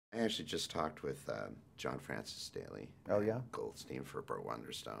I actually just talked with John Francis Daly Oh and yeah? Goldstein for Burt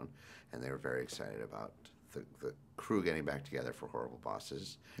Wonderstone, and they were very excited about the crew getting back together for Horrible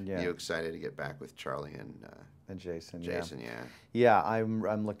Bosses. Yeah. You excited to get back with Charlie and And Jason, yeah. Jason? Yeah. Yeah,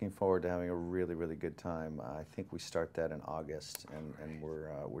 I'm looking forward to having a really, really good time. I think we start that in August, and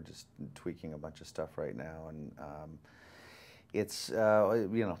we're just tweaking a bunch of stuff right now, and it's you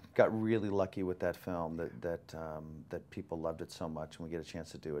know, got really lucky with that film that people loved it so much, and we get a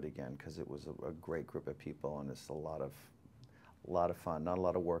chance to do it again because it was a great group of people, and it's a lot of fun. Not a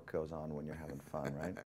lot of work goes on when you're having fun, right?